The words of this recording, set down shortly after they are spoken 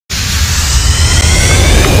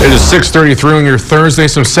It is 6:33 on your Thursday.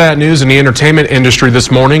 Some sad news in the entertainment industry this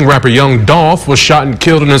morning. Rapper Young Dolph was shot and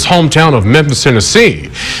killed in his hometown of Memphis, Tennessee.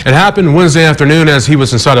 It happened Wednesday afternoon as he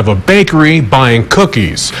was inside of a bakery buying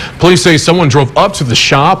cookies. Police say someone drove up to the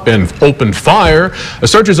shop and opened fire. A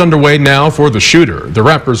search is underway now for the shooter. The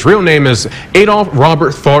rapper's real name is Adolph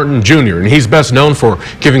Robert Thornton Jr., and he's best known for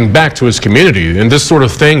giving back to his community. And this sort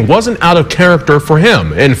of thing wasn't out of character for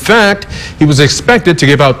him. In fact, he was expected to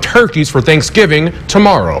give out turkeys for Thanksgiving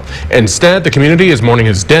tomorrow. Instead, the community is mourning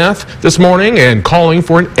his death this morning and calling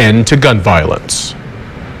for an end to gun violence.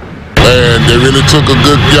 Man, they really took a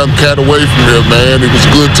good young cat away from here, man. It was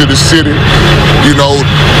good to the city. You know,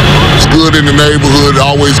 it's good in the neighborhood.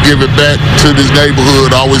 Always give it back to this neighborhood.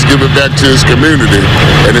 Always give it back to his community.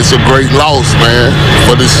 And it's a great loss, man,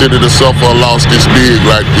 for this city to suffer a loss this big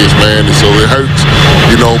like this, man. And so it hurts.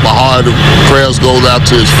 You know, my heart and prayers goes out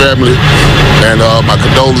to his family. And my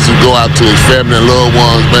condolences go out to his family and loved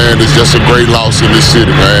ones, man. It's just a great loss in this city,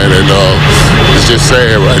 man. And it's just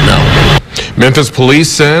sad right now. Memphis police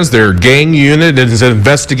says their gang unit is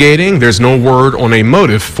investigating. There's no word on a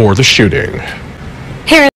motive for the shooting.